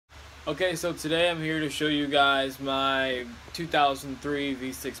Okay, so today I'm here to show you guys my 2003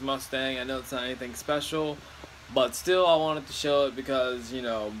 V6 Mustang. I know it's not anything special, but still I wanted to show it because,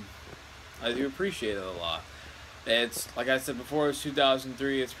 I do appreciate it a lot. It's, like I said before, it's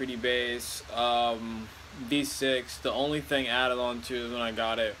 2003, it's pretty base. V6, the only thing added on to it when I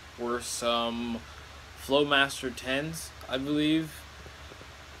got it were some Flowmaster 10s, I believe.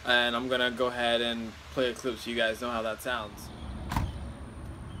 And I'm going to go ahead and play a clip so you guys know how that sounds.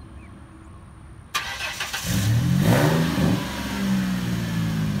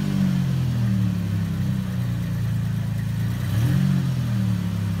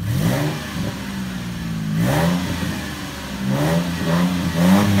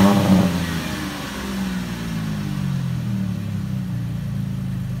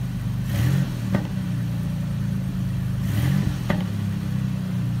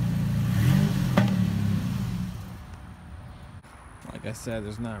 Like I said,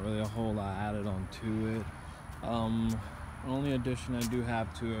 there's not really a whole lot added on to it. The only addition I do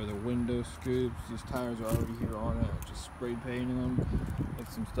have to are the window scoops. These tires are already here on it. I just spray painting them.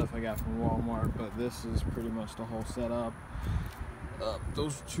 It's some stuff I got from Walmart, but this is pretty much the whole setup.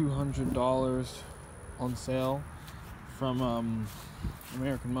 Those $200 on sale from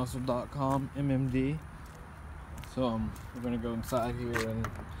AmericanMuscle.com, MMD. So we're gonna go inside here and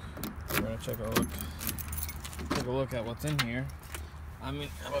we're gonna take a look at what's in here. I mean,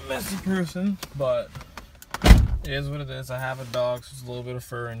 I'm a messy person, but it is what it is. I have a dog, so there's a little bit of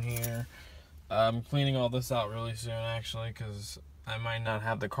fur in here. I'm cleaning all this out really soon, actually, because I might not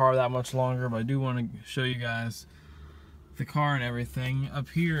have the car that much longer, but I do want to show you guys the car and everything. Up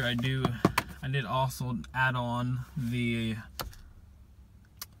here, I did also add on the,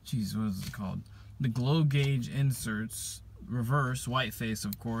 what is it called? The glow gauge inserts, reverse, white face,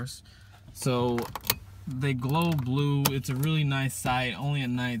 of course. So they glow blue. It's a really nice sight, only at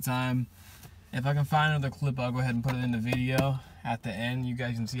nighttime. If I can find another clip, I'll go ahead and put it in the video at the end. You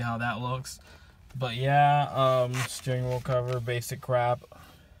guys can see how that looks. But yeah, steering wheel cover, basic crap.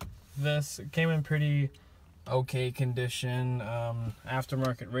 This came in pretty okay condition.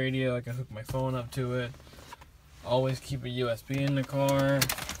 Aftermarket radio, I can hook my phone up to it. Always keep a USB in the car.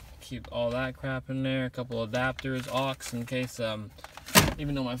 Keep all that crap in there. A couple adapters, aux in case,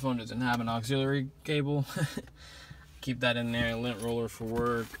 even though my phone doesn't have an auxiliary cable. Keep that in there. Lint roller for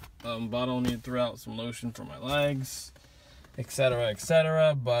work. Bottle need to throw out some lotion for my legs, etc.,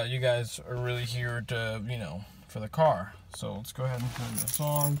 etc. But you guys are really here to, for the car. So let's go ahead and turn this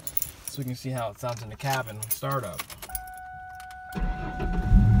on so we can see how it sounds in the cabin startup.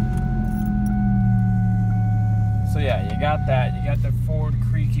 So yeah, you got that. You got the Ford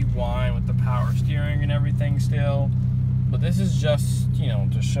creaky whine with the power steering and everything still. But this is just,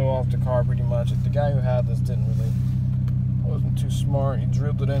 to show off the car pretty much. The guy who had this wasn't too smart. He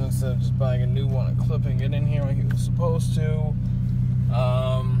drilled it in instead of just buying a new one and clipping it in here like he was supposed to.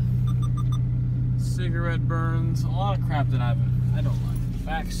 Cigarette burns, a lot of crap that I don't like.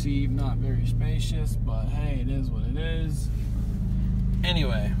 Back seat, not very spacious, but hey, it is what it is.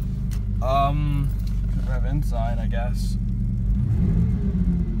 Anyway, could drive inside, I guess.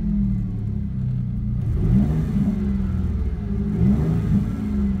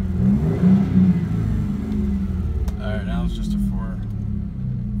 Alright, that was just a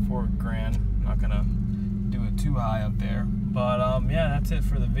four grand. I'm not gonna do it too high up there. But yeah, that's it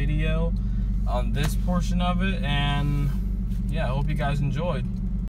for the video on this portion of it, and yeah, I hope you guys enjoyed.